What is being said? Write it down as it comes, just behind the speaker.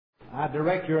I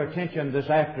direct your attention this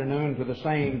afternoon to the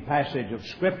same passage of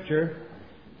Scripture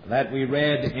that we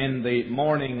read in the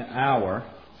morning hour,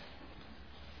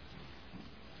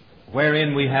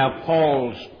 wherein we have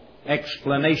Paul's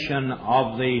explanation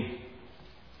of the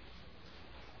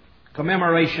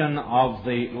commemoration of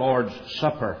the Lord's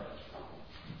Supper.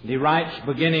 He writes,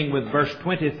 beginning with verse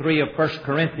 23 of 1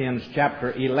 Corinthians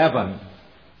chapter 11,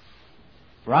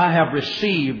 "For I have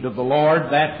received of the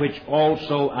Lord that which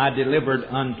also I delivered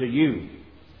unto you,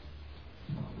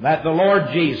 that the Lord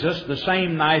Jesus, the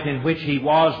same night in which He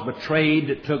was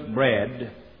betrayed, took bread,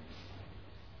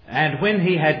 and when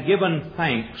He had given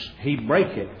thanks, He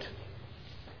brake it,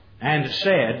 and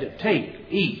said, Take,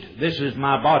 eat, this is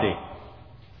my body,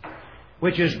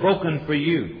 which is broken for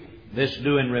you. This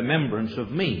do in remembrance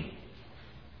of me.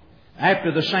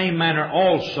 After the same manner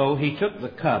also He took the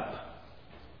cup,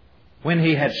 when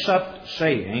He had supped,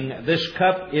 saying, This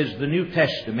cup is the New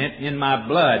Testament in my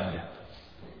blood.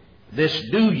 This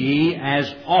do ye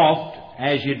as oft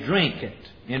as ye drink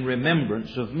it in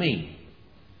remembrance of me.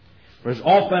 For as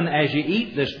often as ye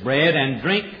eat this bread and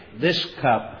drink this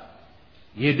cup,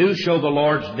 ye do show the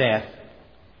Lord's death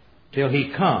till He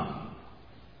come."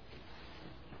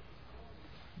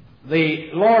 The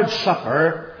Lord's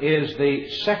Supper is the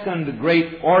second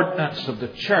great ordinance of the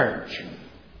church,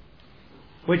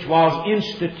 which was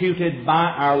instituted by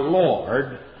our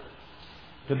Lord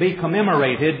to be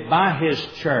commemorated by His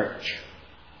church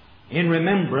in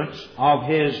remembrance of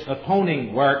His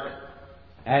atoning work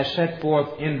as set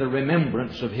forth in the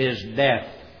remembrance of His death.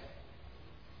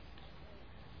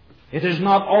 It is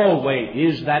not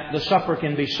always that the supper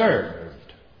can be served.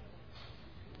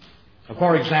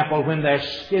 For example, when there's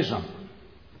schism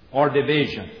or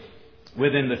division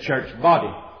within the church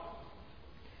body.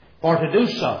 For to do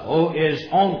so is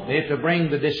only to bring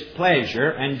the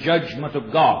displeasure and judgment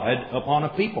of God upon a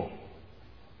people.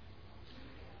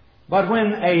 But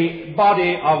when a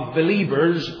body of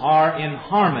believers are in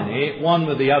harmony one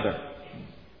with the other,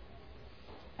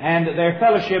 and their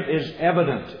fellowship is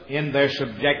evident in their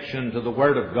subjection to the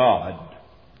Word of God,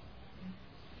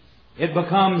 it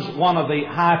becomes one of the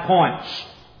high points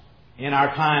in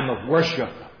our time of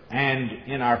worship and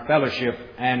in our fellowship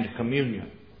and communion.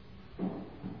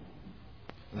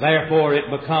 Therefore,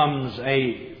 it becomes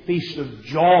a feast of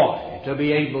joy to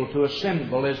be able to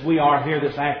assemble as we are here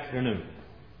this afternoon.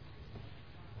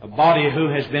 A body who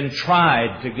has been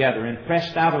tried together and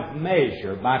pressed out of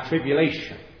measure by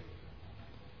tribulation,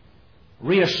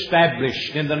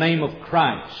 reestablished in the name of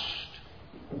Christ,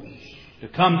 to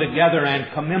come together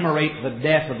and commemorate the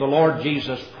death of the Lord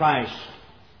Jesus Christ,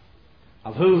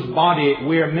 of whose body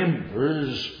we're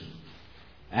members,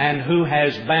 and who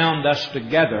has bound us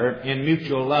together in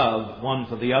mutual love one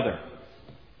for the other.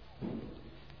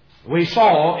 We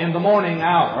saw in the morning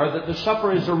hour that the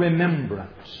supper is a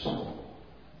remembrance,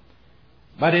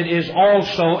 but it is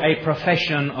also a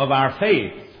profession of our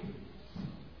faith.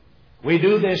 We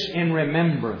do this in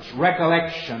remembrance,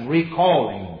 recollection,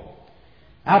 recalling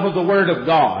out of the Word of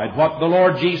God what the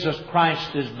Lord Jesus Christ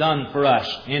has done for us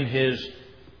in His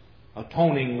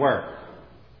atoning work.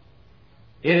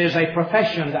 It is a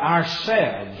profession to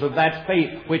ourselves of that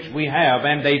faith which we have,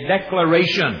 and a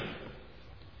declaration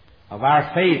of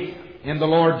our faith in the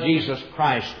Lord Jesus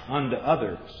Christ unto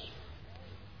others.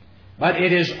 But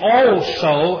it is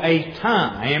also a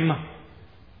time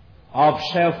of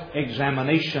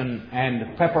self-examination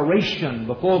and preparation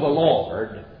before the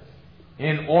Lord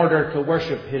in order to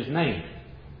worship His name.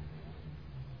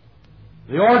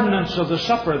 The ordinance of the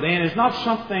supper, then, is not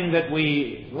something that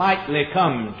we lightly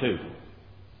come to,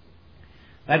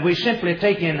 that we simply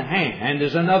take in hand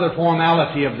as another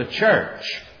formality of the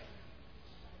church,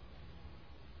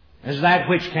 as that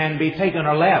which can be taken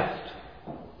or left,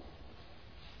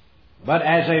 but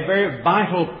as a very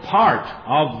vital part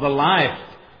of the life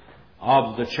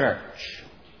of the church.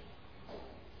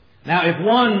 Now, if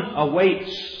one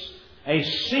awaits a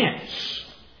sense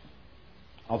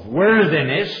of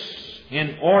worthiness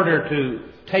in order to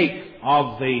take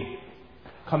of the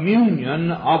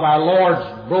communion of our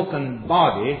Lord's broken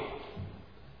body,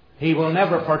 he will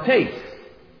never partake.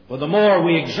 For the more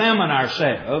we examine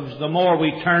ourselves, the more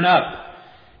we turn up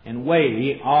in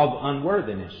way of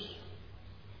unworthiness.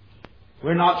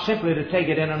 We're not simply to take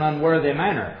it in an unworthy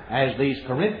manner, as these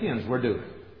Corinthians were doing.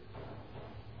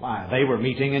 Why, they were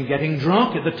meeting and getting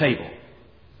drunk at the table,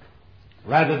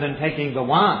 rather than taking the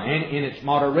wine in its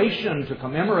moderation to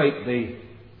commemorate the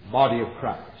body of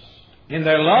Christ. In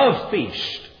their love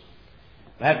feast,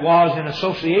 that was in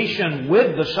association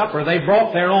with the supper, they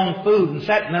brought their own food and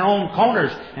sat in their own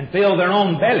corners and filled their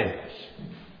own bellies.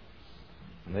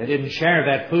 They didn't share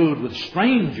that food with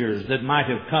strangers that might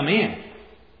have come in.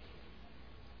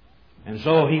 And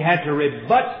so he had to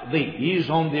rebut these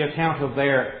on the account of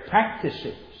their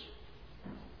practices.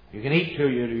 You can eat till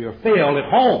you're filled at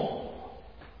home,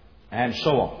 and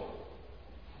so on.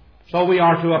 So we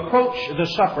are to approach the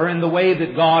supper in the way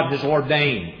that God has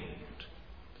ordained.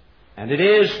 And it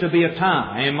is to be a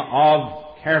time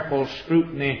of careful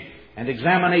scrutiny and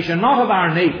examination, not of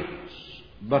our neighbors,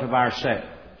 but of ourselves.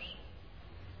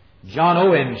 John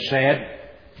Owen said,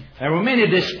 there were many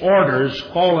disorders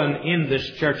fallen in this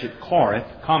church at Corinth,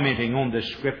 commenting on this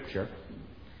scripture,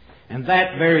 and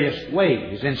that various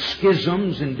ways, in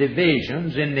schisms and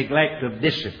divisions, in neglect of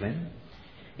discipline,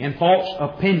 in false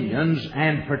opinions,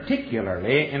 and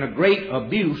particularly in a great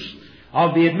abuse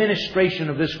of the administration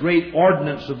of this great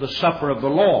ordinance of the supper of the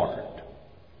Lord.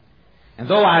 And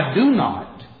though I do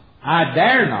not, I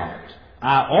dare not,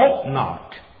 I ought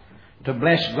not to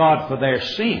bless God for their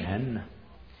sin,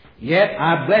 yet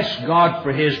I bless God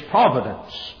for His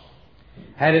providence.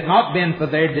 Had it not been for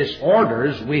their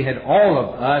disorders, we had all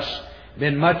of us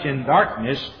been much in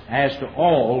darkness as to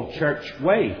all church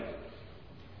way.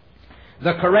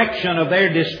 The correction of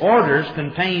their disorders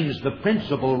contains the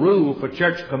principal rule for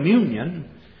church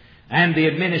communion and the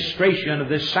administration of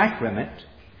this sacrament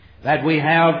that we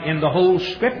have in the whole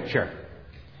Scripture,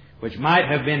 which might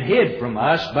have been hid from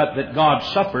us, but that God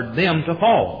suffered them to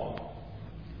fall.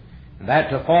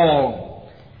 That to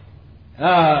fall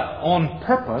on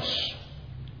purpose,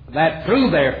 that through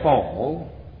their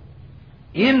fall,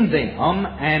 in them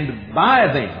and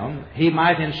by them, He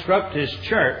might instruct His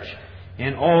church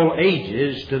in all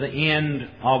ages to the end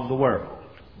of the world.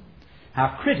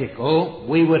 How critical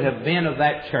we would have been of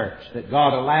that church that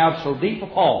God allowed so deep a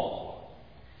fall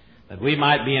that we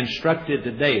might be instructed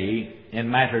today in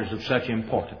matters of such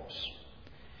importance.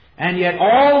 And yet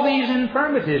all these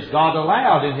infirmities God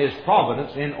allowed in His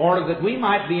providence in order that we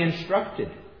might be instructed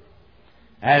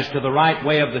as to the right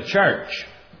way of the church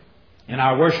in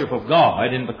our worship of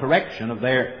God, in the correction of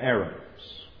their errors.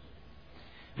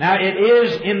 Now, it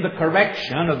is in the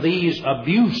correction of these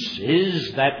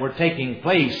abuses that were taking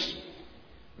place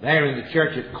there in the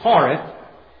church at Corinth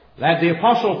that the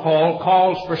Apostle Paul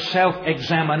calls for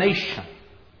self-examination.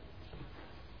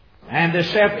 And the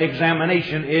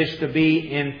self-examination is to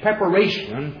be in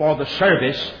preparation for the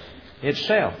service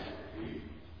itself.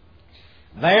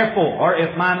 Therefore,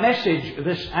 if my message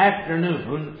this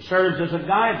afternoon serves as a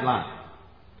guideline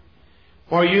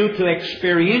for you to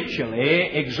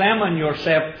experientially examine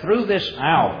yourself through this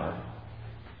hour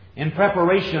in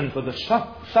preparation for the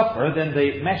supper, then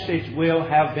the message will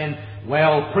have been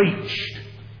well preached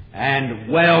and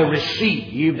well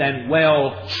received and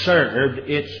well served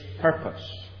its purpose.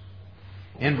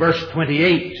 In verse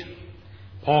 28,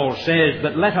 Paul says,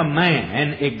 "But let a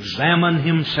man examine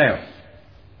himself,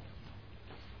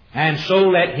 and so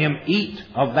let him eat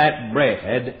of that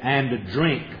bread and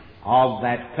drink of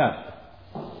that cup."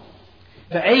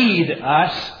 To aid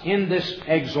us in this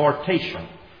exhortation,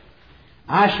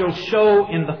 I shall show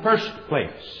in the first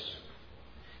place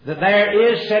that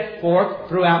there is set forth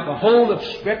throughout the whole of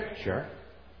Scripture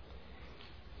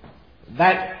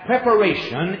that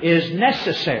preparation is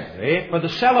necessary for the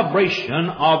celebration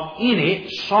of any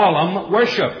solemn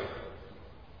worship,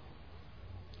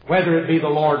 whether it be the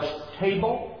Lord's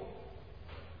table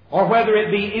or whether it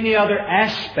be any other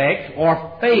aspect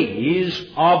or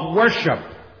phase of worship.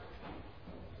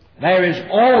 There is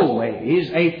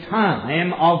always a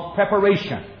time of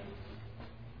preparation.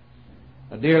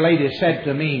 A dear lady said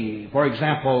to me, for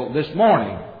example, this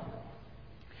morning,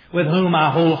 with whom I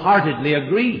wholeheartedly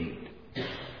agreed,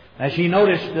 that she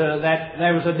noticed that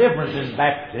there was a difference in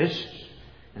Baptists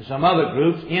and some other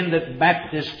groups in that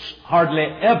Baptists hardly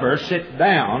ever sit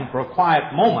down for a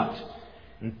quiet moment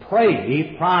and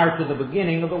pray prior to the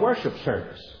beginning of the worship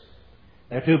service.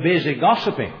 They're too busy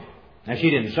gossiping. Now,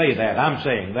 she didn't say that. I'm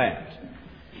saying that.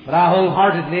 But I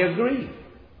wholeheartedly agree.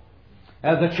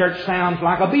 The church sounds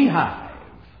like a beehive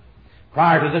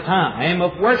prior to the time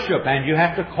of worship, and you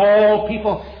have to call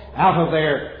people out of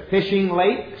their fishing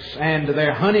lakes and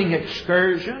their hunting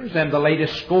excursions and the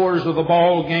latest scores of the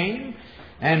ball game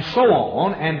and so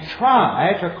on, and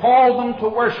try to call them to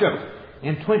worship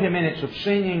in 20 minutes of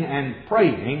singing and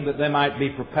praying that they might be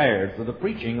prepared for the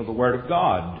preaching of the Word of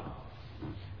God.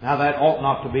 Now, that ought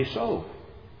not to be so.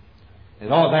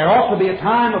 There ought to be a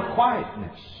time of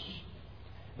quietness.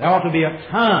 There ought to be a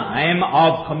time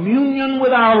of communion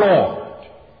with our Lord,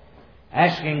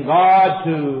 asking God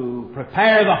to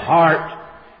prepare the heart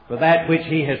for that which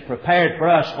He has prepared for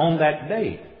us on that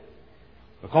day.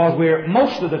 Because we're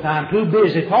most of the time too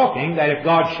busy talking that if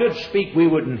God should speak, we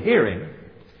wouldn't hear Him.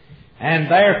 and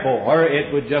therefore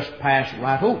it would just pass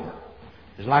right over.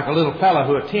 It's like a little fellow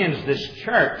who attends this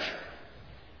church,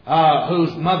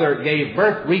 whose mother gave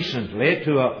birth recently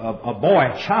to a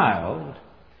boy child,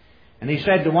 and he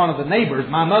said to one of the neighbors,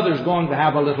 "My mother's going to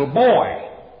have a little boy."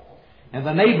 And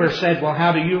the neighbor said, "Well,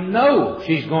 how do you know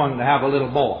she's going to have a little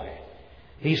boy?"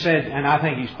 He said, and I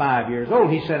think he's 5 years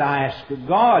old, he said, "I asked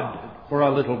God for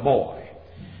a little boy."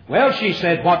 Well, she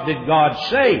said, "What did God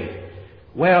say?"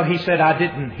 Well, he said, "I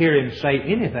didn't hear Him say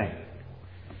anything."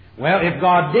 Well, if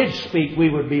God did speak, we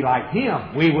would be like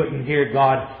Him. We wouldn't hear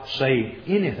God say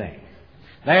anything.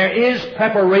 There is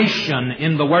preparation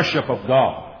in the worship of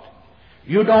God.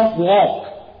 You don't walk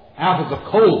out of the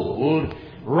cold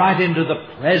right into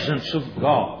the presence of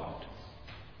God.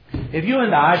 If you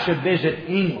and I should visit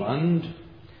England,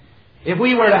 if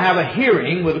we were to have a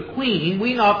hearing with a queen,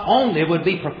 we not only would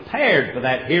be prepared for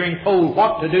that hearing, told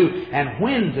what to do and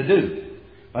when to do,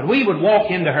 but we would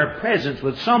walk into her presence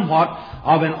with somewhat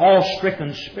of an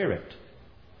awe-stricken spirit.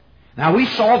 Now, we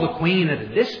saw the Queen at a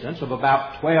distance of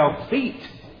about 12 feet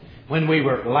when we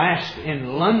were last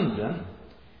in London,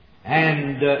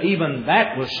 and even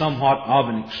that was somewhat of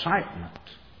an excitement.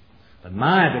 But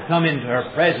to come into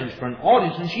her presence for an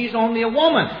audience, and she's only a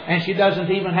woman, and she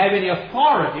doesn't even have any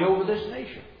authority over this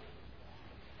nation.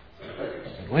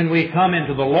 When we come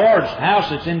into the Lord's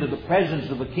house, it's into the presence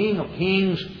of the King of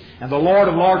Kings and the Lord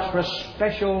of Lords for a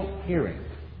special hearing,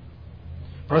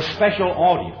 for a special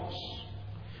audience.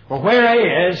 For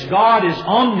whereas God is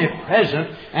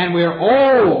omnipresent and we're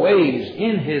always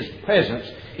in His presence,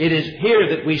 it is here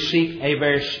that we seek a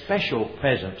very special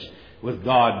presence with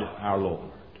God our Lord.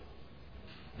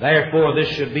 Therefore, this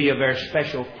should be a very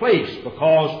special place,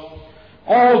 because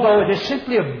although it is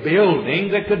simply a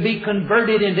building that could be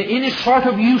converted into any sort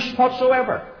of use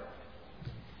whatsoever,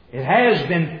 it has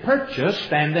been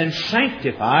purchased and then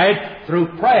sanctified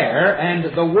through prayer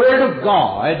and the Word of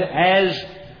God as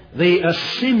the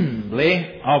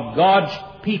assembly of God's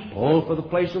people for the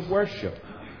place of worship.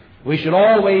 We should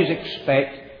always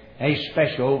expect a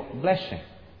special blessing.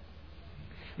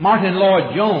 Martin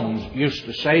Lloyd-Jones used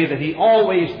to say that he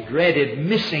always dreaded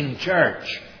missing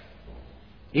church,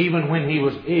 even when he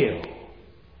was ill,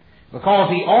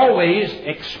 because he always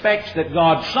expects that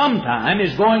God sometime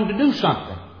is going to do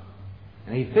something.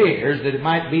 And he fears that it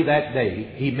might be that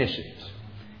day he misses.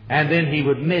 And then he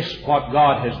would miss what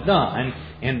God has done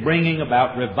in bringing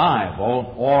about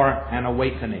revival or an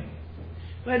awakening.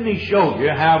 Let me show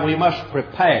you how we must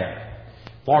prepare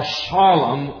for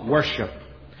solemn worship.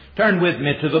 Turn with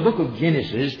me to the book of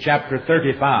Genesis, chapter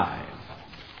 35.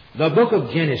 The book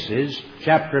of Genesis,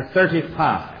 chapter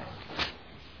 35.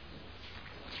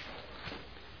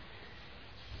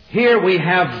 Here we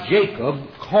have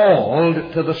Jacob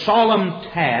called to the solemn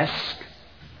task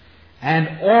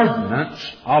and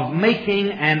ordinance of making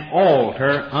an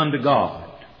altar unto God.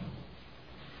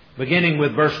 Beginning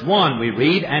with verse 1, we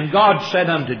read, "And God said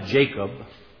unto Jacob,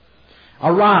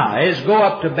 Arise, go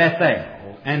up to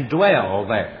Bethel, and dwell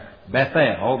there."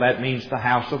 Bethel, that means the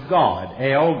house of God.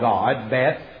 El, God,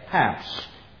 Beth, house.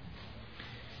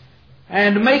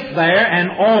 "And make there an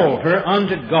altar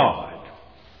unto God,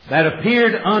 that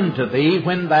appeared unto thee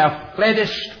when thou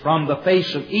fleddest from the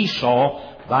face of Esau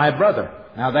thy brother."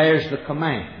 Now there's the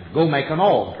command. Go make an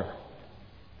altar.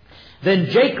 "Then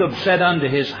Jacob said unto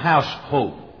his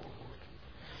household,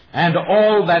 and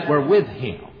all that were with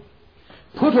him,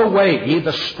 Put away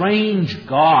the strange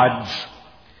gods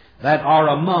that are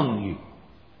among you,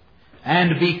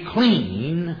 and be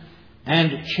clean,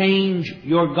 and change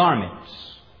your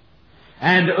garments.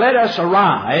 And let us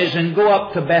arise and go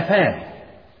up to Bethel.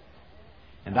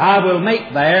 And I will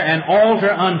make there an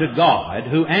altar unto God,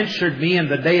 who answered me in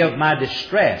the day of my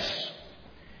distress,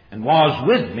 and was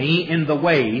with me in the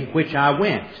way which I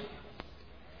went.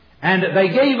 And they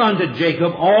gave unto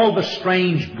Jacob all the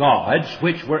strange gods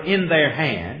which were in their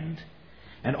hand,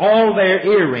 and all their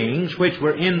earrings which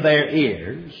were in their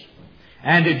ears.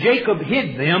 And Jacob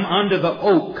hid them under the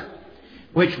oak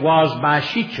which was by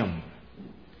Shechem.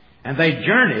 And they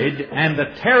journeyed, and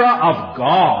the terror of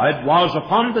God was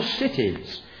upon the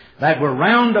cities that were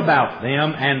round about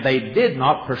them, and they did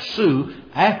not pursue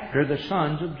after the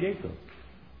sons of Jacob."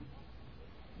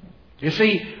 You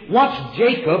see, once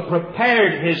Jacob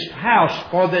prepared his house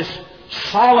for this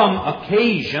solemn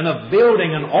occasion of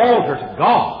building an altar to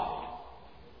God,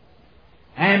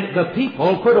 and the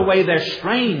people put away their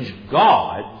strange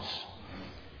gods,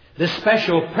 the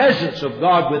special presence of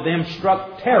God with them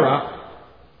struck terror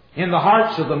in the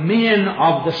hearts of the men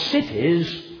of the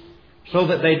cities, so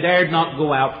that they dared not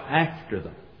go out after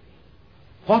them.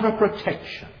 What a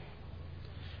protection!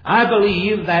 I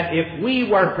believe that if we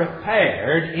were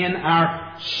prepared in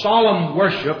our solemn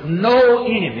worship, no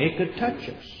enemy could touch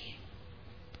us.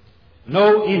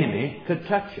 No enemy could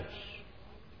touch us.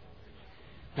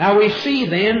 Now we see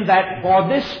then that for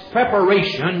this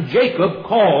preparation, Jacob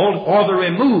called for the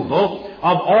removal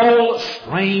of all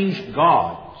strange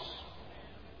gods.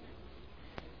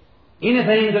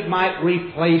 Anything that might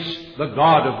replace the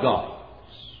God of gods.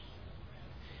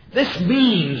 This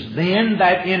means then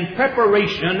that in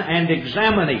preparation and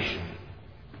examination,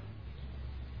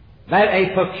 that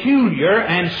a peculiar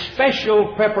and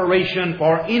special preparation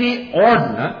for any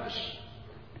ordinance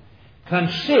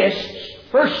consists,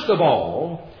 first of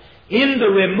all, in the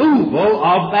removal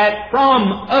of that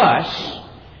from us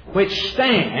which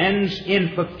stands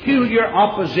in peculiar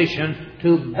opposition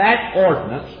to that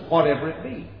ordinance, whatever it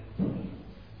be.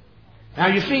 Now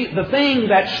you see, the thing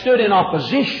that stood in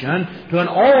opposition to an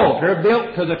altar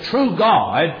built to the true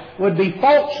God would be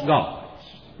false gods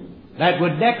that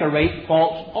would decorate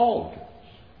false altars.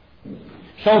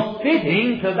 So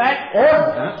fitting to that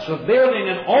ordinance of building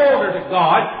an altar to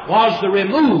God was the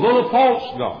removal of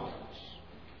false gods.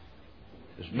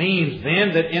 This means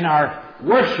then that in our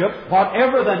worship,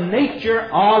 whatever the nature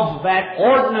of that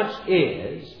ordinance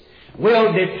is,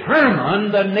 will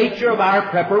determine the nature of our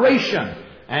preparation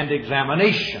and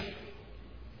examination.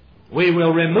 We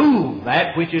will remove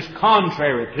that which is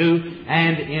contrary to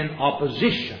and in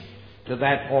opposition to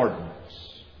that ordinance.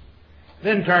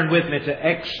 Then turn with me to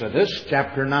Exodus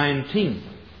chapter 19,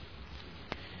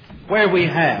 where we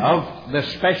have the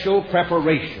special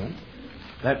preparation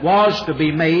that was to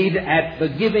be made at the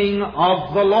giving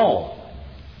of the law.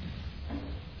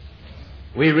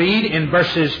 We read in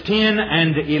verses 10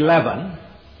 and 11,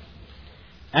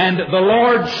 "And the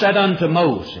Lord said unto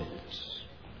Moses,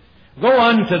 Go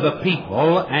unto the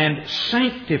people and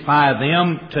sanctify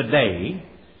them today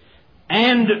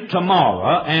and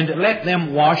tomorrow, and let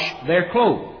them wash their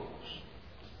clothes,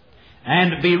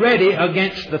 and be ready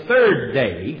against the third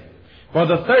day. For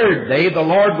the third day the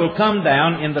Lord will come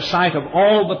down in the sight of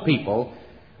all the people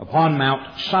upon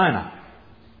Mount Sinai."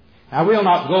 Now we'll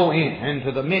not go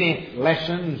into the many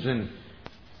lessons and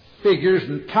figures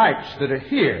and types that are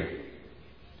here.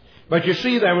 But you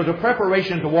see, there was a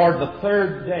preparation toward the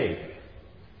third day,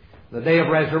 the day of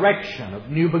resurrection, of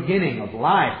new beginning, of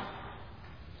life.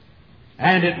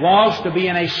 And it was to be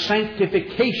in a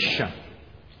sanctification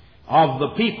of the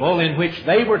people in which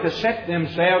they were to set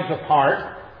themselves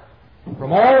apart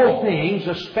from all things,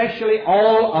 especially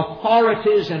all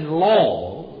authorities and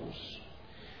laws,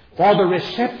 for the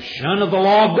reception of the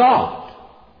law of God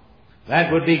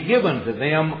that would be given to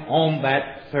them on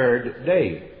that third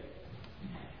day.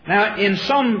 Now, in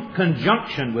some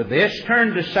conjunction with this,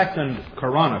 turn to 2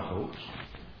 Chronicles.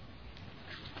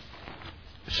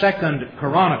 2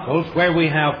 Chronicles, where we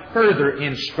have further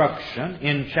instruction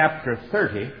in chapter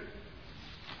 30.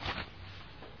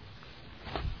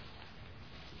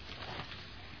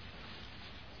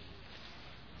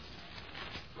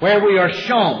 Where we are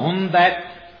shown that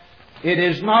it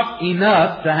is not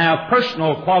enough to have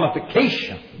personal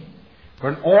qualification for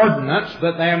an ordinance,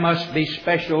 but there must be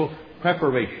special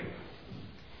preparation.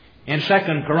 In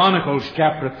 2 Chronicles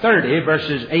chapter 30,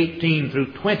 verses 18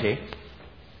 through 20,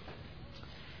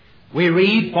 we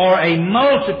read, "For a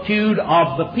multitude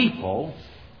of the people,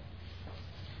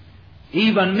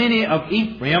 even many of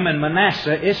Ephraim and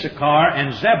Manasseh, Issachar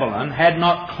and Zebulun, had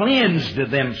not cleansed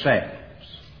themselves.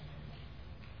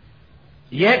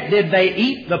 Yet did they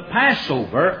eat the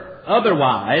Passover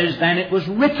otherwise than it was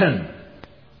written.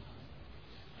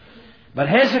 But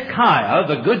Hezekiah,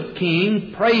 the good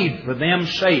king, prayed for them,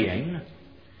 saying,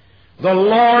 The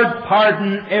Lord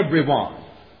pardon everyone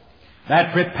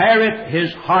that prepareth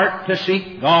his heart to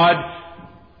seek God,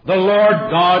 the Lord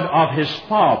God of his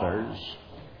fathers,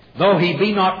 though he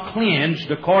be not cleansed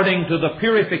according to the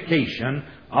purification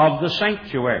of the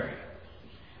sanctuary.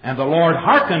 And the Lord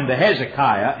hearkened to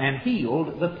Hezekiah and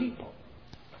healed the people."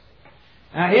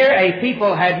 Now here a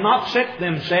people had not set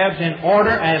themselves in order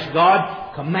as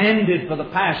God commanded for the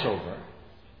Passover,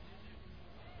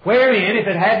 wherein, if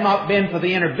it had not been for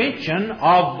the intervention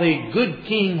of the good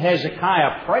King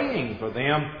Hezekiah praying for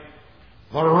them,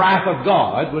 the wrath of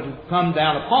God would have come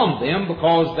down upon them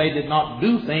because they did not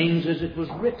do things as it was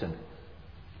written.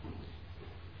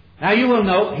 Now you will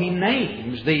note he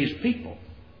names these people.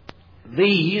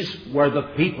 These were the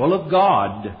people of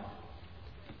God.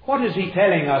 What is he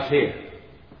telling us here?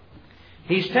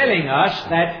 He's telling us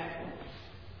that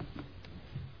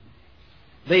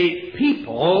the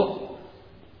people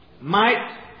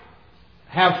might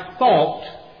have thought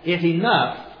it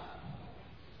enough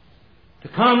to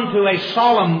come to a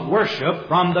solemn worship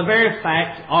from the very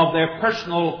fact of their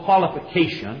personal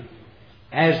qualification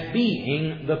as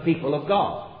being the people of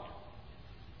God.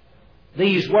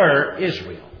 These were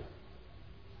Israel.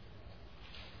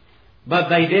 But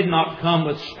they did not come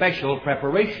with special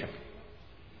preparation.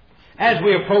 As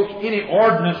we approach any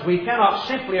ordinance, we cannot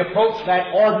simply approach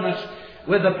that ordinance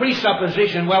with the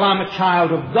presupposition, well, I'm a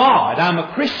child of God, I'm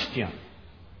a Christian,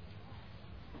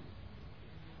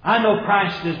 I know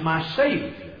Christ is my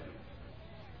Savior.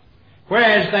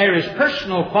 Whereas there is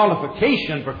personal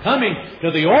qualification for coming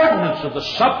to the ordinance of the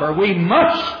supper, we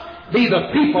must be the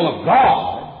people of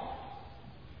God.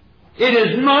 It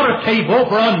is not a table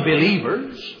for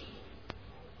unbelievers.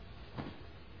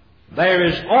 There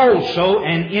is also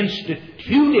an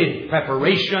instituted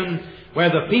preparation where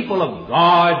the people of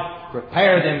God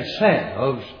prepare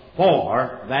themselves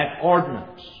for that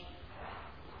ordinance.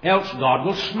 Else God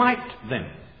will smite them.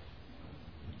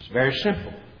 It's very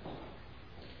simple.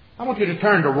 I want you to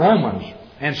turn to Romans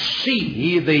and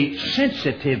see the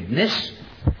sensitiveness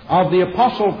of the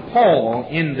Apostle Paul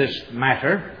in this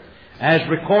matter as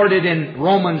recorded in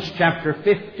Romans chapter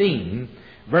 15,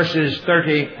 verses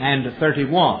 30 and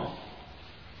 31.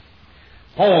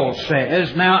 Paul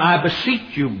says, "Now I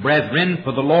beseech you, brethren,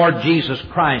 for the Lord Jesus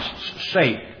Christ's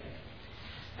sake,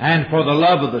 and for the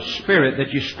love of the Spirit,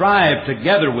 that you strive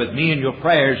together with me in your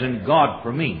prayers and God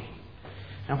for me."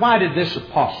 Now why did this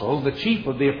apostle, the chief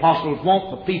of the apostles,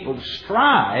 want the people to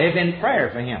strive in prayer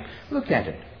for him? Look at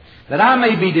it. "That I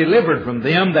may be delivered from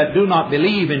them that do not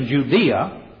believe in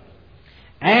Judea,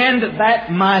 and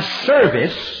that my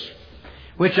service,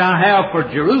 which I have for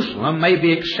Jerusalem, may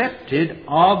be accepted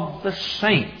of the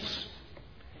saints."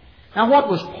 Now what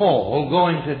was Paul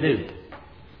going to do?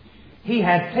 He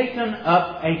had taken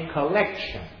up a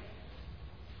collection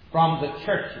from the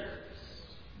churches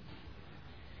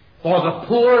for the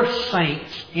poor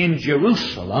saints in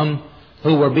Jerusalem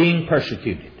who were being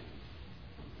persecuted.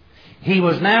 He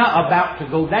was now about to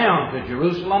go down to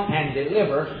Jerusalem and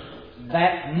deliver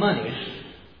that money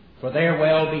for their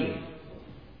well-being.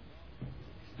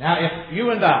 Now, if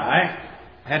you and I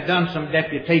had done some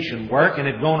deputation work and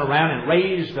had gone around and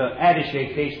raised an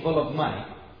attaché case full of money,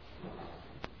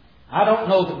 I don't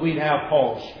know that we'd have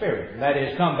Paul's spirit. That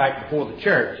is, come back before the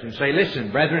church and say,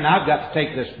 "Listen, brethren, I've got to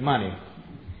take this money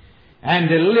and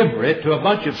deliver it to a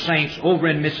bunch of saints over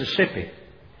in Mississippi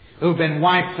who've been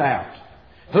wiped out,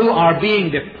 who are being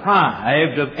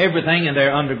deprived of everything and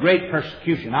they're under great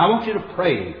persecution. I want you to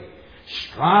pray.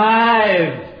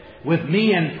 Strive with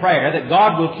me in prayer that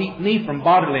God will keep me from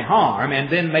bodily harm and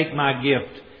then make my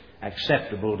gift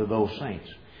acceptable to those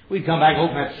saints." We'd come back,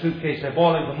 open that suitcase, and say,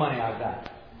 "Boy, look at the money I've got.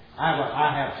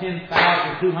 I have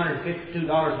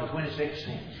 $10,252.26.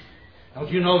 Don't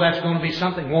you know that's going to be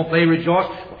something? Won't they rejoice?"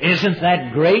 Isn't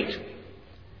that great?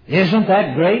 Isn't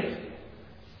that great?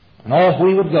 And off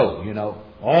we would go, you know.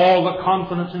 All the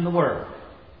confidence in the world.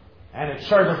 And it'd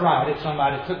serve us right if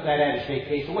somebody took that attaché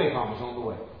case away from us on the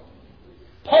way.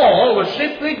 Paul was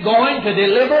simply going to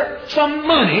deliver some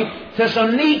money to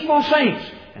some needful saints.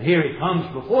 And here he comes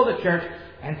before the church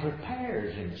and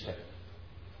prepares himself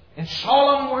in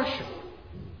solemn worship.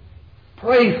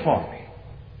 "Pray for me.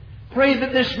 Pray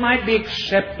that this might be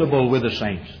acceptable with the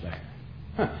saints there."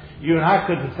 You and I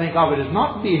couldn't think of it as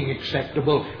not being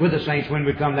acceptable with the saints when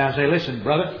we come down and say, "Listen,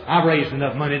 brother, I've raised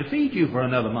enough money to feed you for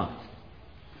another month."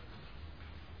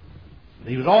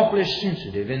 He was awfully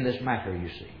sensitive in this matter, you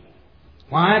see.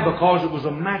 Why? Because it was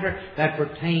a matter that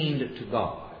pertained to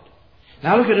God.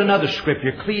 Now look at another scripture,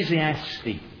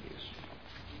 Ecclesiastes,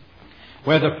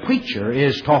 where the preacher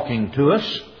is talking to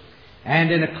us.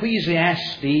 And in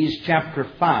Ecclesiastes chapter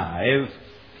 5,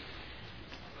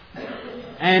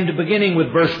 and beginning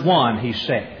with verse 1, he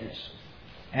says,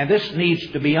 and this needs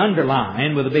to be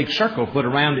underlined with a big circle put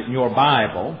around it in your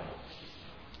Bible,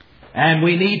 and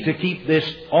we need to keep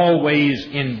this always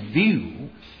in view,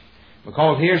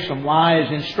 because here's some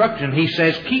wise instruction. He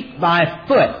says, "Keep thy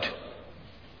foot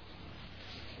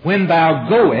when thou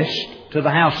goest to the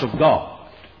house of God."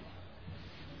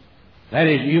 That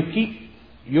is, you keep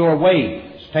your ways.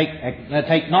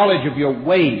 Take knowledge of your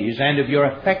ways and of your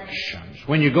affections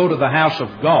when you go to the house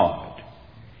of God.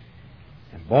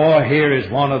 And boy, here is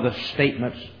one of the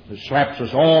statements that slaps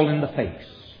us all in the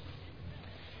face.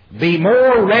 "Be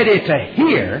more ready to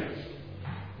hear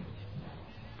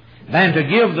than to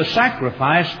give the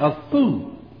sacrifice of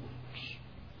fools,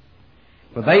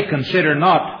 for they consider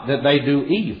not that they do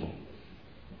evil."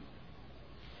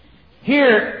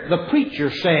 Here the preacher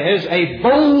says a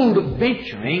bold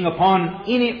venturing upon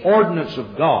any ordinance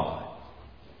of God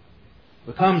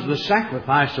becomes the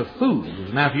sacrifice of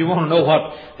fools. Now, if you want to know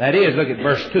what that is, look at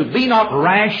verse 2. Be not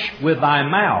rash with thy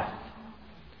mouth.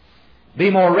 Be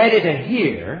more ready to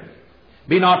hear.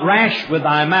 Be not rash with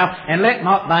thy mouth, and let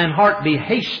not thine heart be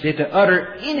hasty to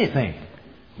utter anything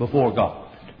before God.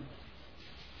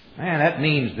 Man, that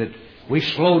means that we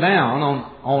slow down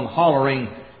on hollering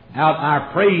out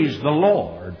our praise the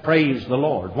Lord. Praise the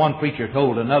Lord. One preacher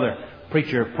told another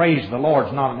preacher, praise the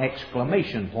Lord's not an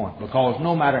exclamation point, because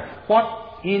no matter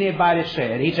what anybody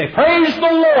said, he'd say, praise the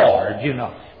Lord, you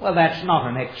know. Well, that's not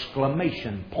an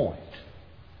exclamation point.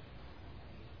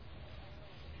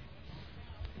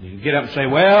 You can get up and say,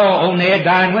 well, old Ned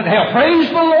died and went to hell. Praise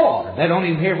the Lord. They don't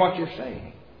even hear what you're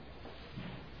saying.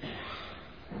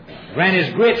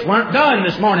 Granny's grits weren't done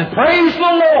this morning. Praise the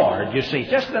Lord. You see,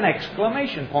 just an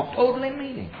exclamation point, totally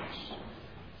meaningless.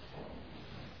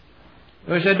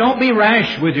 So he said, don't be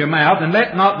rash with your mouth, and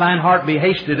let not thine heart be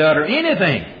hasty to utter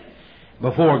anything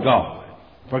before God.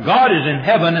 For God is in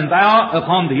heaven, and thou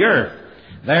upon the earth.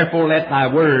 Therefore let thy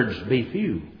words be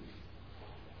few.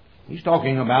 He's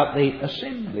talking about the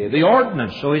assembly, the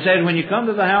ordinance. So he said, when you come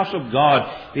to the house of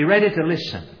God, be ready to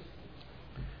listen.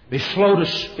 Be slow to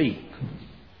speak.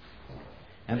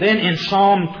 And then in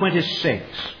Psalm 26,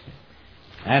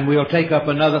 and we'll take up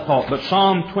another thought, but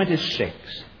Psalm 26,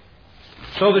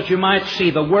 so that you might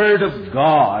see the Word of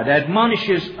God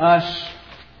admonishes us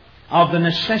of the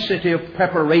necessity of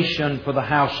preparation for the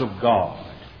house of God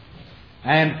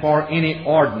and for any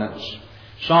ordinance.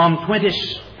 Psalm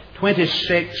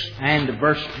 26 and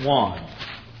verse 1.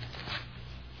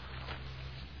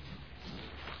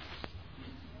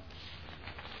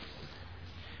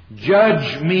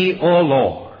 Judge me, O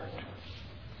Lord,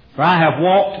 for I have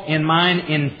walked in mine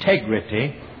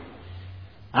integrity.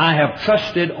 I have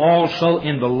trusted also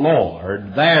in the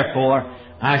Lord, therefore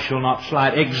I shall not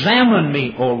slide. Examine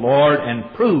me, O Lord,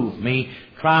 and prove me.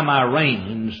 Try my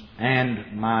reins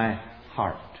and my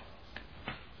heart.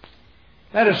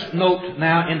 Let us note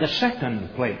now in the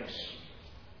second place,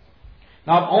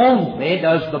 not only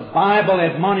does the Bible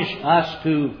admonish us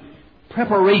to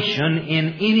preparation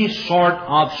in any sort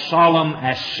of solemn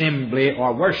assembly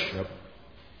or worship,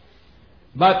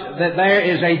 but that there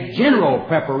is a general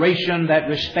preparation that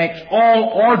respects all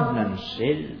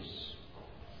ordinances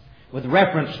with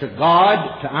reference to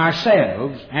God, to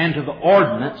ourselves, and to the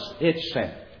ordinance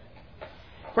itself.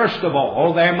 First of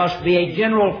all, there must be a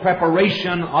general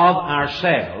preparation of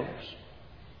ourselves.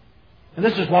 And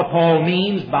this is what Paul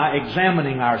means by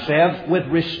examining ourselves with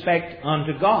respect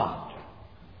unto God.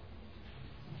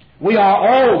 We are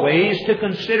always to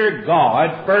consider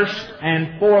God first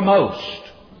and foremost,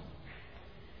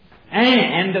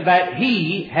 and that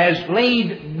He has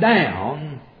laid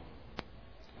down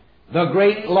the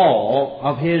great law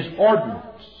of His ordinance.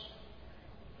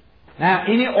 Now,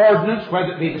 any ordinance,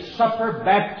 whether it be the supper,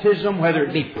 baptism, whether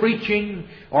it be preaching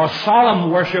or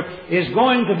solemn worship, is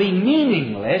going to be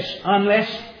meaningless unless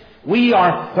we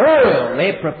are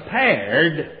thoroughly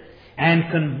prepared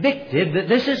and convicted that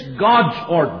this is God's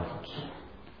ordinance.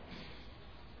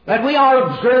 That we are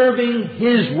observing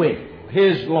His will,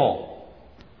 His law.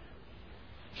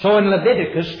 So in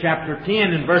Leviticus chapter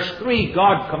 10 and verse 3,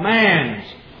 God commands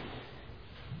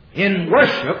in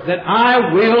worship that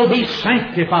I will be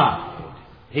sanctified,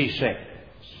 He says.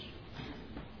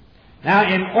 Now,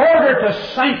 in order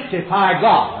to sanctify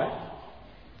God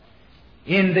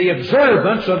in the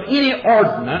observance of any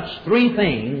ordinance, three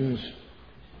things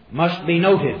must be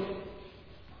noted.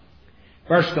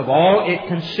 First of all, it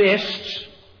consists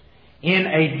in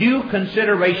a due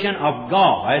consideration of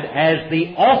God as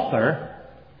the author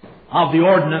of the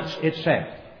ordinance itself.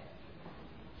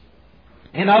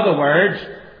 In other words,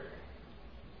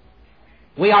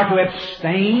 we are to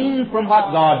abstain from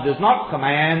what God does not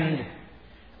command.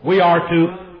 We are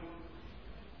to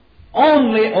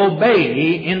only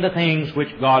obey in the things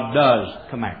which God does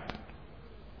command.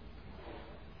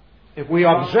 If we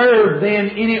observe then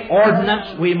any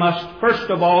ordinance, we must first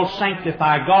of all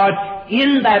sanctify God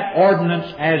in that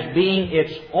ordinance as being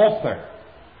its author.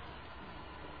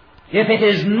 If it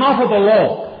is not of the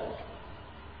Lord,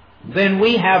 then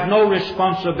we have no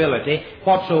responsibility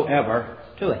whatsoever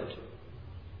to it.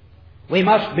 We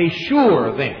must be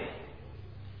sure then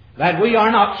that we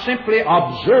are not simply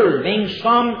observing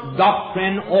some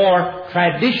doctrine or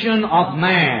tradition of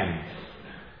man.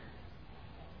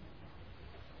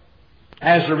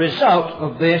 As a result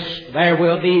of this, there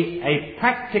will be a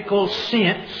practical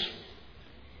sense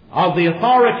of the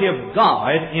authority of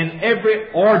God in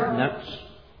every ordinance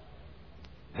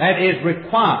that is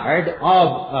required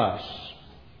of us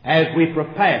as we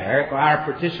prepare for our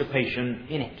participation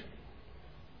in it.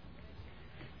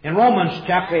 In Romans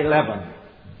chapter 11,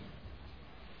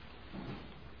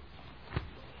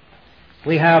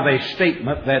 we have a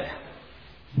statement that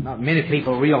not many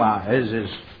people realize is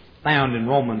found in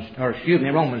Romans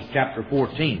chapter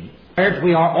 14.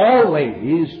 We are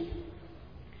always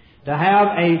to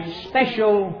have a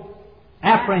special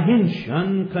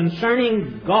apprehension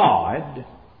concerning God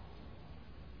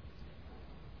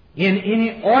in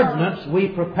any ordinance we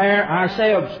prepare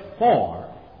ourselves for,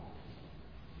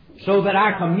 so that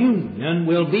our communion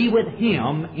will be with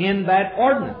Him in that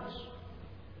ordinance.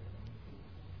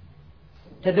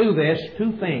 To do this,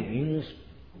 two things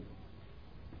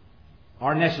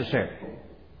are necessary.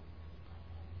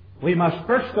 We must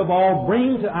first of all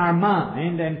bring to our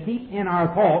mind and keep in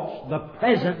our thoughts the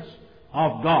presence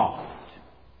of God.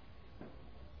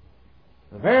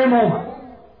 The very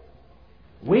moment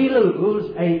we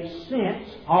lose a sense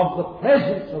of the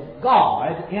presence of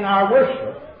God in our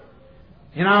worship,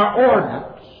 in our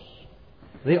ordinance,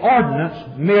 the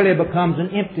ordinance merely becomes an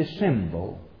empty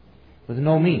symbol with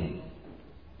no meaning.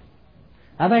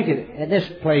 I think at this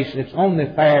place it's only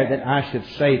fair that I should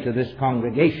say to this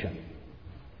congregation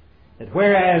that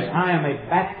whereas I am a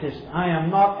Baptist, I am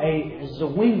not a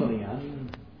Zwinglian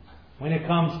when it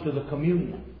comes to the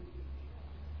communion.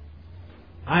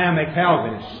 I am a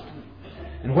Calvinist.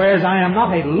 And whereas I am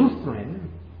not a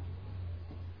Lutheran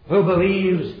who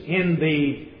believes in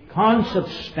the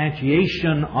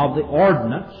consubstantiation of the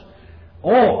ordinance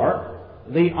or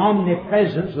the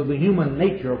omnipresence of the human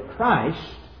nature of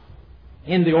Christ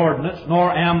in the ordinance,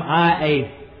 nor am I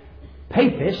a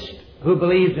Papist who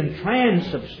believes in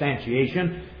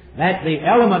transubstantiation, that the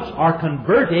elements are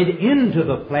converted into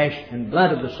the flesh and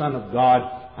blood of the Son of God.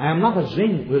 I am not a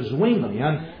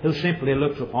Zwinglian who simply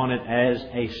looks upon it as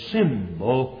a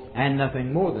symbol and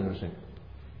nothing more than a symbol.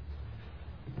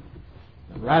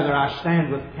 Rather, I stand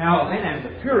with Calvin and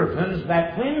the Puritans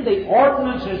that when the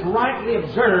ordinance is rightly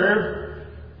observed,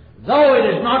 though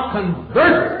it is not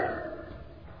converted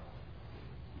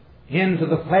into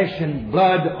the flesh and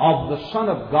blood of the Son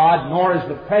of God, nor is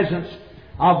the presence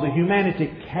of the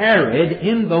humanity carried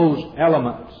in those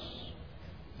elements,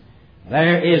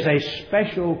 there is a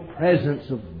special presence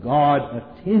of God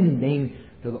attending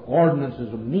to the ordinance as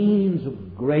a means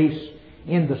of grace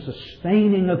in the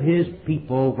sustaining of His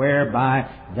people, whereby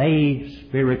they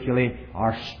spiritually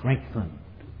are strengthened.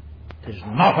 It is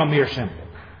not a mere symbol.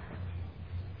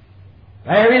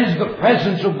 There is the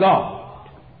presence of God.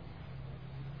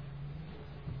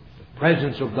 The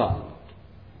presence of God.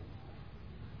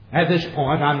 At this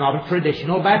point, I'm not a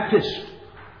traditional Baptist,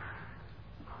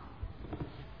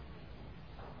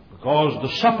 because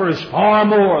the supper is far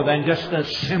more than just a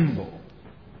symbol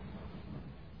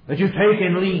that you take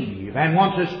and leave, and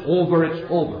once it's over, it's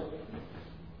over.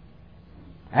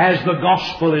 As the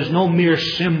gospel is no mere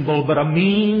symbol, but a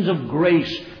means of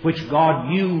grace which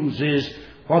God uses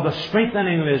for the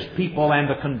strengthening of His people and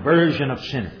the conversion of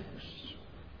sinners.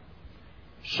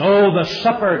 So the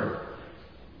supper,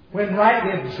 when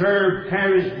rightly observed,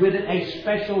 carries with it a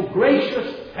special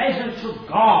gracious presence of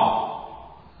God,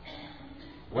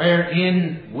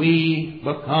 wherein we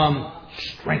become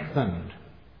strengthened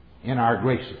in our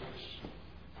graces.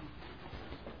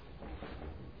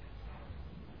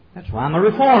 That's why I'm a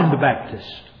Reformed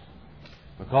Baptist,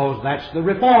 because that's the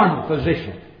Reformed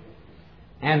position,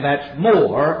 and that's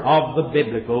more of the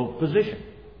biblical position.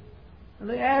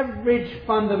 The average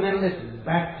fundamentalist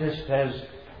Baptist has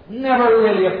never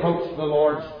really approached the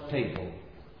Lord's table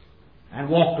and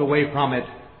walked away from it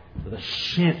with a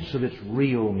sense of its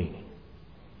real meaning.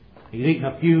 He's eaten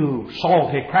a few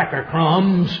salty cracker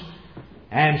crumbs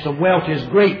and some Welch's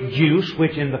grape juice,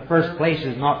 which in the first place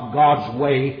is not God's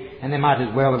way, and they might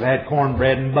as well have had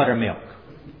cornbread and buttermilk.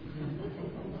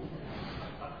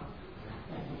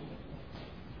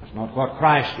 It's not what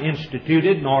Christ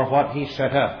instituted, nor what He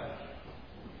set up.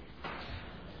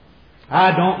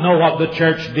 I don't know what the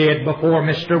church did before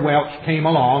Mr. Welch came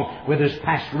along with his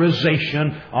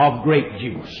pasteurization of grape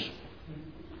juice.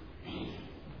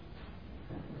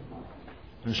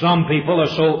 And some people are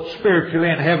so spiritually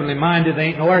and heavenly minded they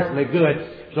ain't no earthly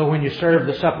good. So when you serve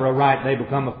the supper aright, they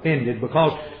become offended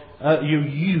because you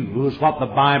use what the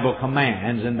Bible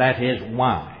commands, and that is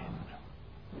wine.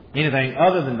 Anything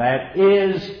other than that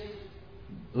is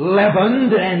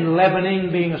leavened, and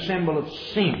leavening being a symbol of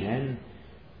sin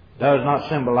does not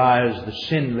symbolize the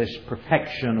sinless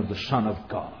perfection of the Son of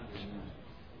God.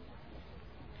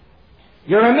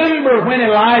 You remember when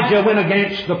Elijah went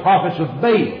against the prophets of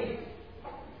Baal.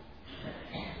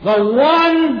 The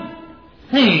one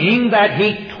thing that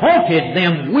he taunted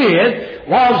them with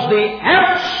was the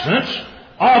absence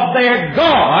of their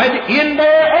God in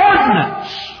their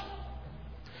ordinance.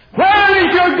 Where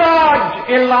is your God?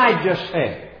 Elijah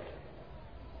said.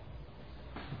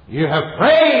 You have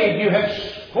prayed, you have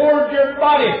scored your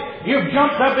body, you've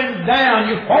jumped up and down,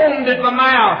 you've foamed at the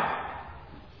mouth,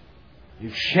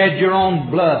 you've shed your own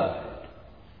blood.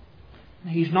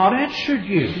 He's not answered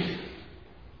you.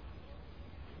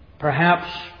 Perhaps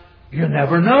you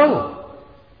never know.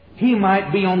 He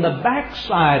might be on the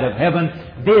backside of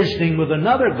heaven visiting with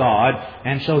another God,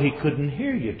 and so He couldn't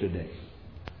hear you today.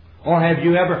 Or have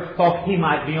you ever thought He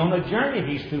might be on a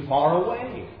journey, He's too far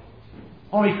away?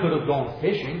 Or He could have gone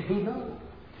fishing, who knows?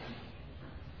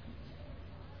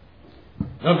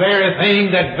 The very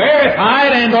thing that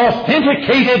verified and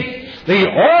authenticated the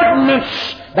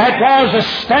ordinance that was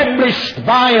established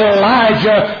by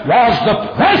Elijah was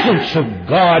the presence of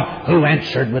God who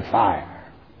answered with fire.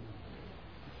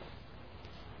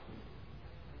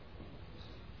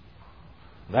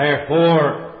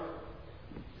 Therefore,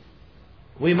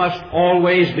 we must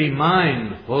always be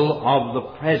mindful of the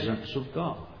presence of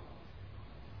God.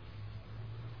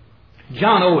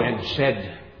 John Owen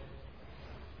said,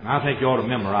 and I think you ought to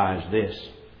memorize this.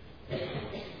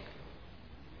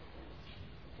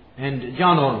 And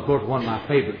John Owen, of course, one of my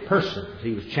favorite persons.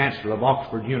 He was Chancellor of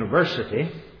Oxford University.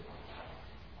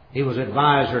 He was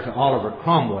advisor to Oliver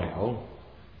Cromwell,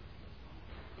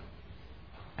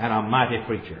 and a mighty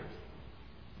preacher.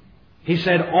 He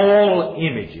said, all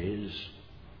images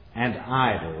and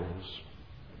idols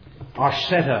are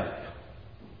set up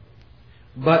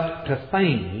but to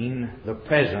feign the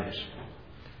presence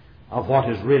of what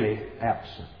is really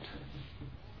absent.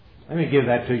 Let me give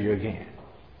that to you again.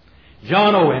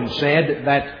 John Owen said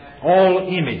that all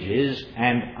images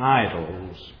and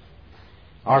idols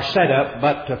are set up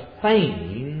but to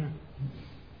feign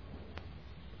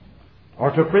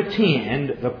or to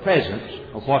pretend the presence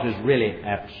of what is really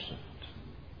absent.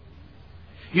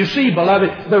 You see,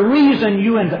 beloved, the reason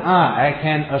you and I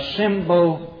can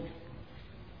assemble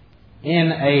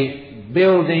in a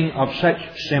building of such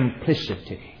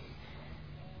simplicity,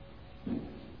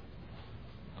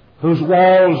 whose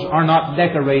walls are not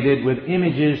decorated with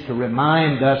images to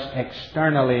remind us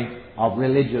externally of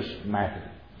religious matters,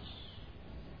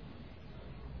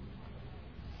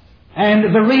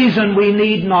 and the reason we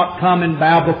need not come and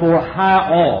bow before high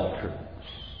altars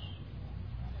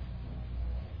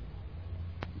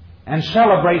and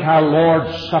celebrate our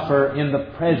Lord's Supper in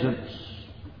the presence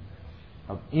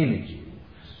of images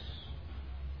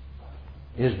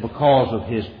is because of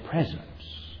His presence.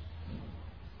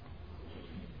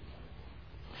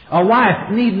 A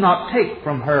wife need not take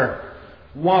from her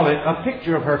wallet a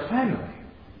picture of her family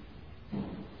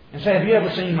and say, have you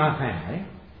ever seen my family?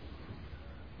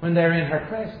 When they're in her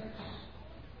presence.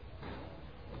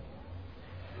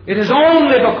 It is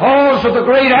only because of the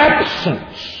great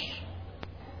absence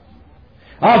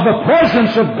of the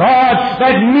presence of God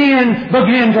that men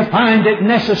begin to find it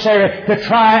necessary to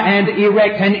try and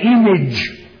erect an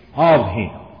image of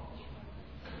Him.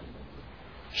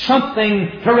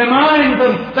 Something to remind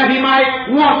them that He might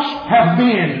once have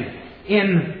been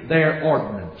in their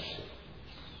ordinances.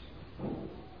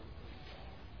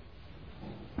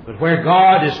 But where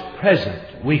God is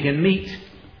present, we can meet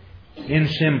in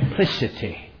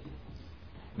simplicity,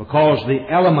 because the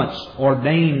elements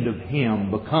ordained of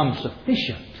Him become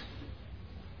sufficient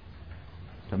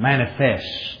to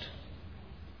manifest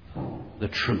the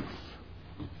truth.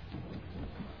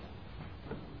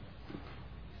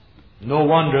 No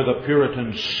wonder the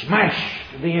Puritans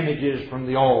smashed the images from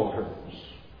the altars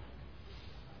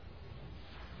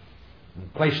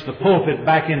and placed the pulpit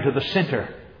back into the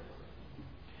center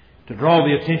to draw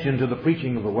the attention to the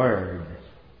preaching of the Word,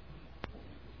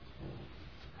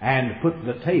 and put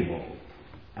the table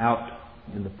out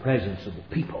in the presence of the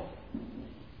people,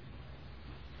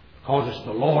 because it's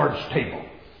the Lord's table,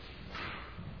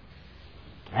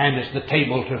 and it's the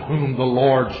table to whom the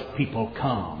Lord's people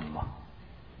come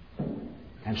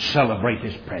and celebrate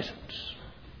His presence.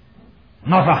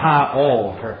 Not a high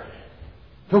altar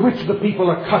to which the people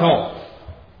are cut off,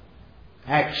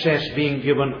 access being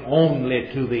given only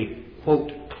to the,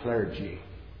 quote, clergy.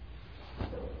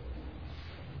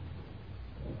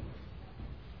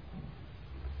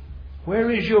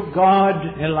 Where is your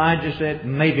God? Elijah said,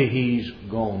 maybe He's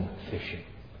gone fishing.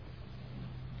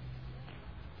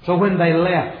 So when they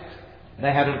left,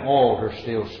 they had an altar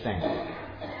still standing,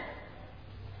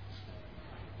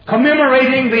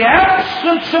 commemorating the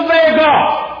absence of their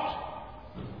God,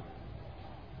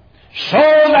 so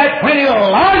that when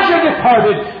Elijah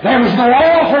departed, there was no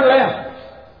altar left,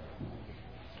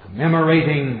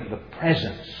 commemorating the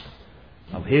presence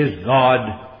of his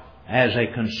God as a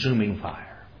consuming fire.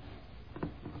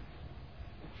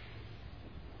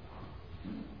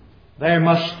 there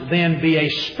must then be a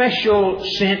special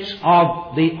sense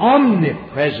of the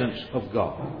omnipresence of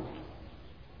God.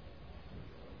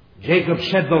 Jacob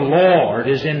said, "The Lord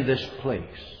is in this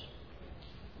place."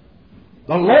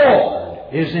 The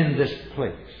Lord is in this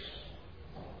place.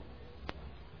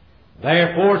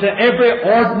 Therefore, to every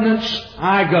ordinance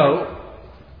I go,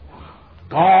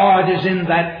 God is in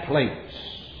that place.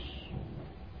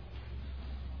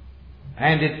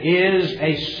 And it is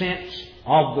a sense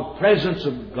of the presence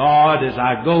of God as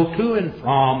I go to and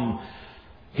from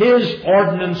His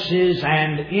ordinances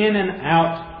and in and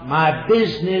out my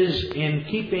business in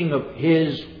keeping of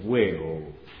His will.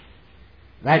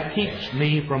 That keeps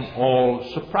me from all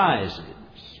surprises.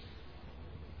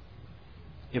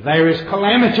 If there is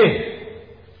calamity,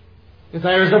 if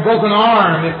there is a broken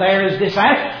arm, if there is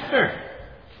disaster,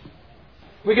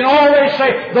 we can always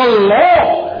say, "The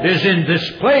Lord is in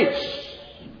this place."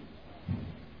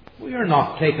 We are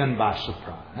not taken by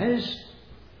surprise.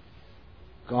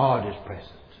 God is present.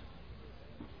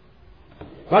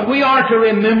 But we are to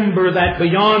remember that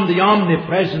beyond the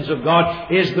omnipresence of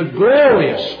God is the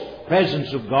glorious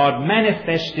presence of God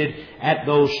manifested at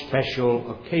those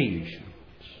special occasions.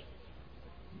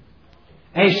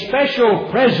 A special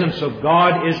presence of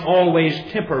God is always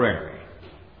temporary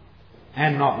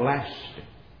and not lasting.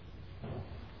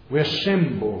 We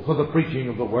assemble for the preaching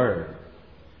of the Word.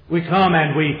 We come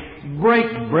and we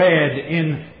break bread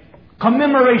in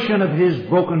commemoration of His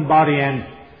broken body and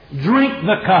drink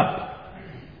the cup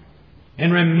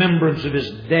in remembrance of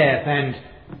His death. And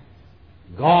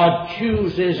God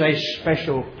chooses a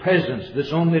special presence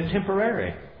that's only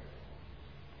temporary.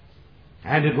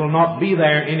 And it will not be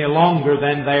there any longer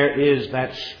than there is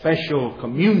that special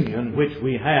communion which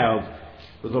we have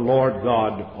with the Lord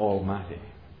God Almighty.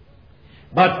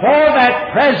 But for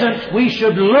that presence we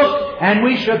should look and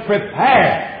we should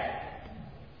prepare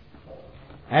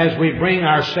as we bring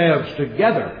ourselves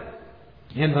together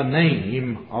in the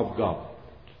name of God.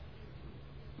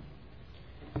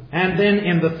 And then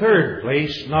in the third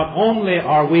place, not only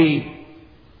are we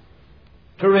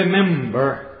to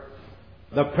remember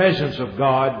the presence of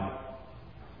God,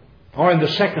 or in the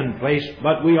second place,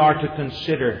 but we are to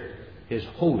consider His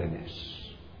holiness.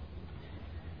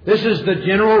 This is the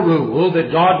general rule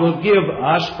that God will give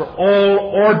us for all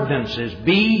ordinances.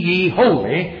 "Be ye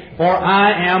holy, for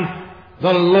I am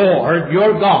the Lord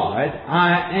your God.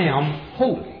 I am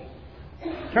holy."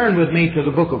 Turn with me to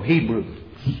the book of Hebrews.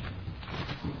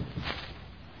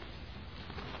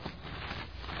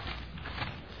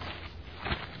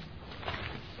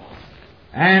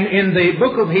 And in the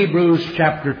book of Hebrews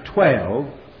chapter 12,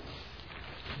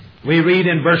 we read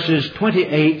in verses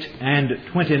 28 and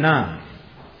 29.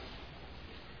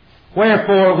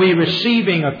 "Wherefore we,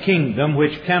 receiving a kingdom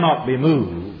which cannot be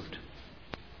moved,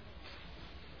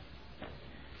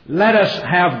 let us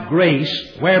have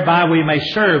grace whereby we may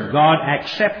serve God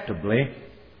acceptably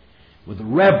with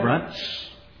reverence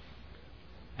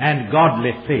and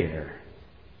godly fear."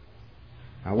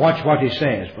 Now watch what he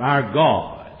says. "For our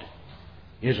God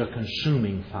is a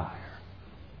consuming fire."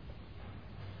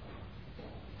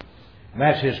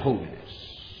 That's His holiness.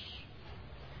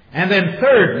 And then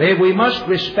thirdly, we must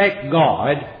respect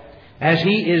God as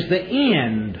He is the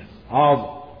end of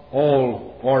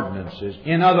all ordinances.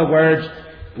 In other words,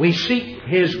 we seek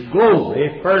His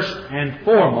glory first and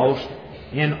foremost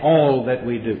in all that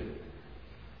we do.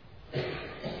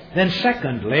 Then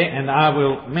secondly, and I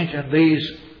will mention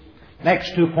these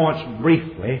next 2 points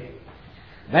briefly,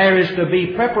 there is to be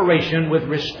preparation with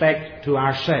respect to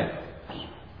ourselves.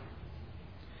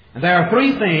 And there are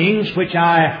 3 things which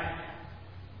I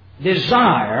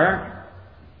desire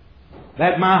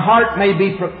that my heart may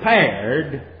be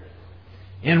prepared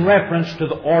in reference to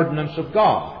the ordinance of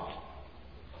God.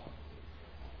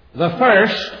 The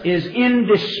first is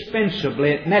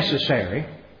indispensably necessary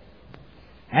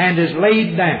and is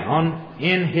laid down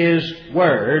in His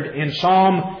Word in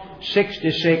Psalm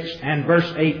 66 and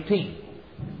verse 18.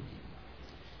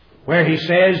 Where He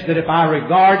says that if I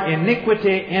regard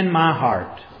iniquity in my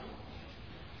heart,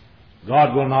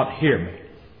 God will not hear me.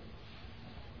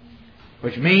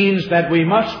 Which means that we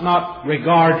must not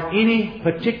regard any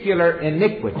particular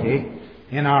iniquity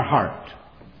in our heart.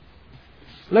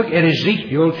 Look at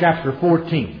Ezekiel chapter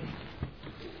 14.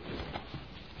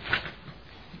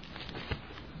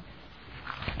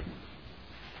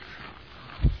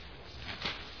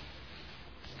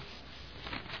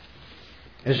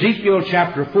 Ezekiel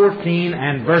chapter 14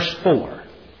 and verse 4.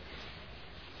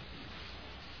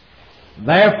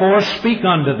 "Therefore speak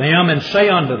unto them, and say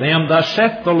unto them, Thus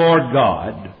saith the Lord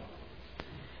God,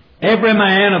 Every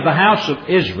man of the house of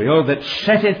Israel that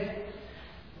setteth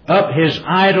up his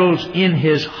idols in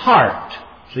his heart.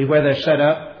 See where they're set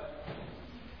up?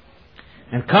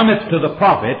 And cometh to the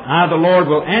prophet, I the Lord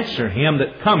will answer him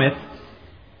that cometh.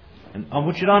 And I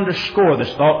want you to underscore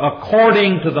this thought,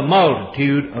 according to the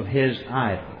multitude of his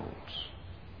idols.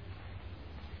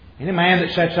 Any man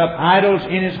that sets up idols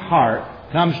in his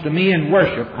heart comes to me in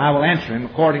worship, I will answer him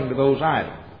according to those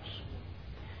idols.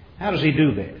 How does he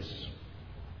do this?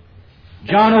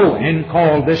 John Owen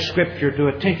called this scripture to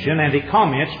attention, and he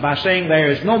comments by saying there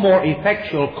is no more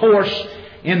effectual course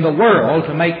in the world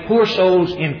to make poor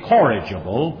souls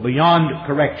incorrigible beyond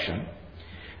correction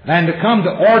than to come to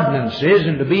ordinances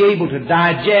and to be able to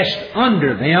digest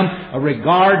under them a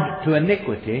regard to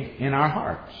iniquity in our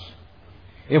hearts.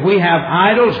 If we have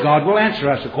idols, God will answer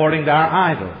us according to our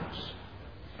idols.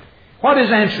 What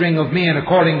is answering of men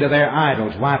according to their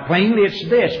idols? Why, plainly it's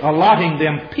this, allotting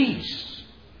them peace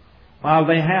while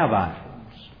they have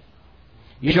idols.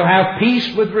 You shall have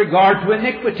peace with regard to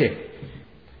iniquity.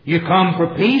 You come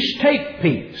for peace, take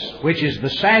peace, which is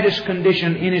the saddest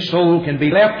condition any soul can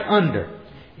be left under.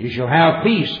 You shall have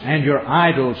peace and your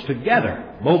idols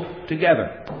together, both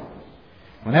together.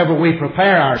 Whenever we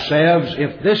prepare ourselves,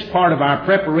 if this part of our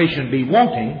preparation be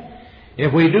wanting,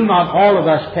 if we do not all of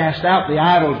us cast out the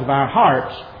idols of our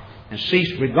hearts and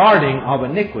cease regarding of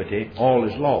iniquity, all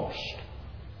is lost.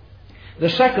 The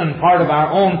second part of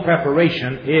our own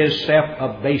preparation is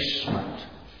self-abasement.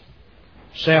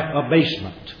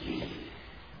 Self-abasement.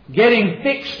 Getting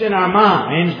fixed in our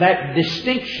minds that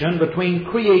distinction between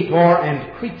creator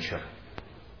and creature.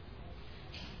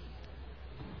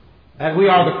 That we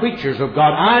are the creatures of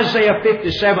God. Isaiah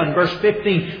 57 verse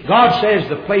 15, God says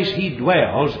the place He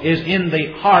dwells is in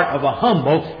the heart of a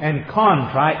humble and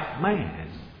contrite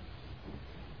man.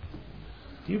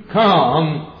 You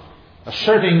come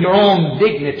asserting your own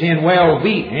dignity and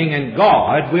well-being, and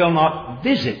God will not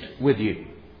visit with you.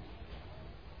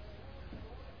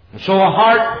 And so a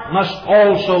heart must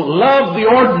also love the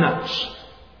ordinance,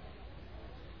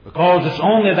 because it's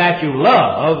only that you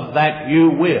love that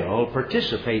you will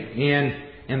participate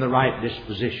in the right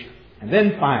disposition. And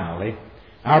then finally,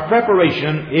 our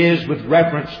preparation is with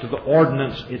reference to the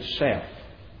ordinance itself.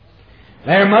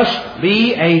 There must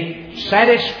be a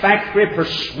satisfactory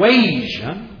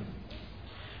persuasion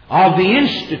of the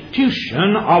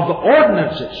institution of the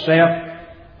ordinance itself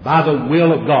by the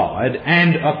will of God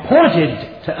and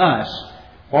appointed to us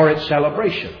for its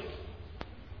celebration.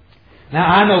 Now,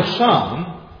 I know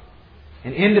some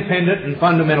in independent and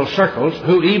fundamental circles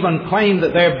who even claim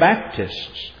that they're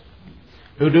Baptists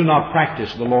who do not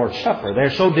practice the Lord's Supper.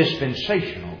 They're so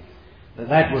dispensational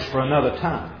that was for another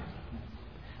time.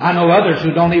 I know others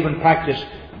who don't even practice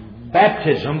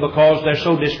baptism because they're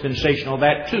so dispensational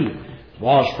that too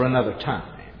was for another time.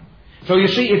 So you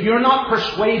see, if you're not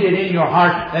persuaded in your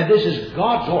heart that this is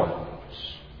God's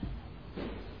ordinance,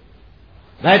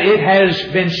 that it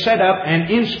has been set up and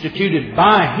instituted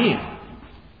by Him,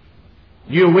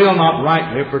 you will not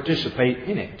rightly participate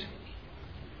in it.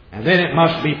 And then it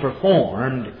must be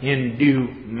performed in due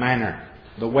manner,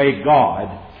 the way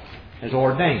God has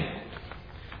ordained.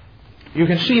 You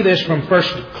can see this from 1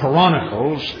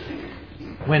 Chronicles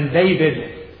when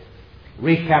David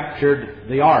recaptured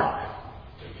the ark.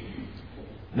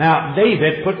 Now,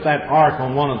 David put that ark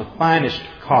on one of the finest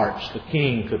carts the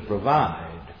king could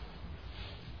provide.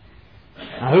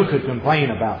 Now, who could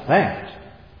complain about that?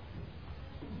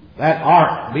 That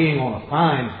ark being on a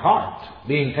fine cart,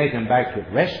 being taken back to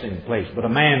its resting place, but a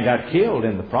man got killed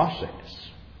in the process.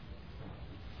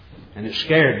 And it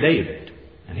scared David.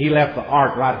 And he left the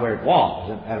ark right where it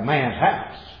was, at a man's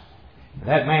house.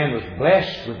 That man was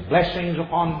blessed with blessings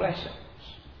upon blessings,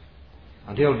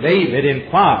 until David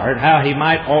inquired how he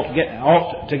might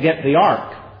ought to get the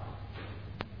ark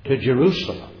to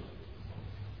Jerusalem.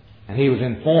 And he was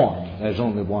informed there's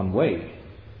only one way.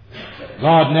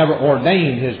 God never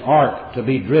ordained His ark to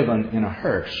be driven in a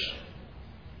hearse.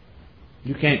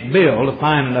 You can't build a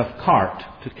fine enough cart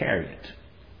to carry it.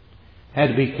 It had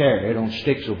to be carried on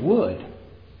sticks of wood,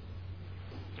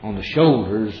 on the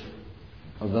shoulders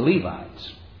of the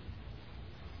Levites.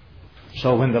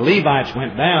 So when the Levites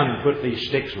went down and put these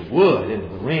sticks of wood into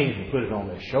the rings and put it on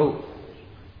their shoulders,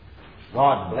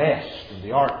 God blessed and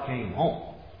the ark came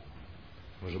home.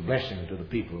 It was a blessing to the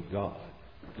people of God.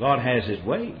 God has His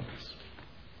ways,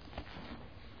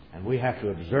 and we have to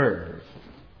observe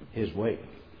His ways.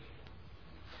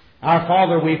 Our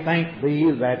Father, we thank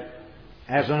Thee that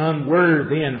as an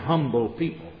unworthy and humble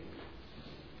people,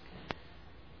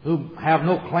 who have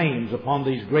no claims upon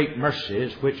these great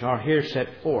mercies which are here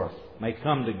set forth, may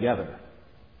come together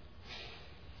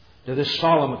to this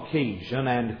solemn occasion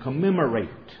and commemorate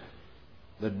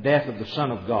the death of the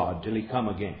Son of God till He come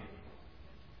again.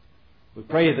 We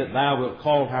pray that Thou wilt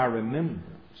call to our remembrance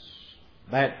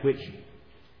that which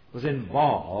was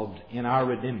involved in our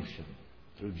redemption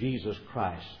through Jesus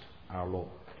Christ our Lord.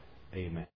 Amen.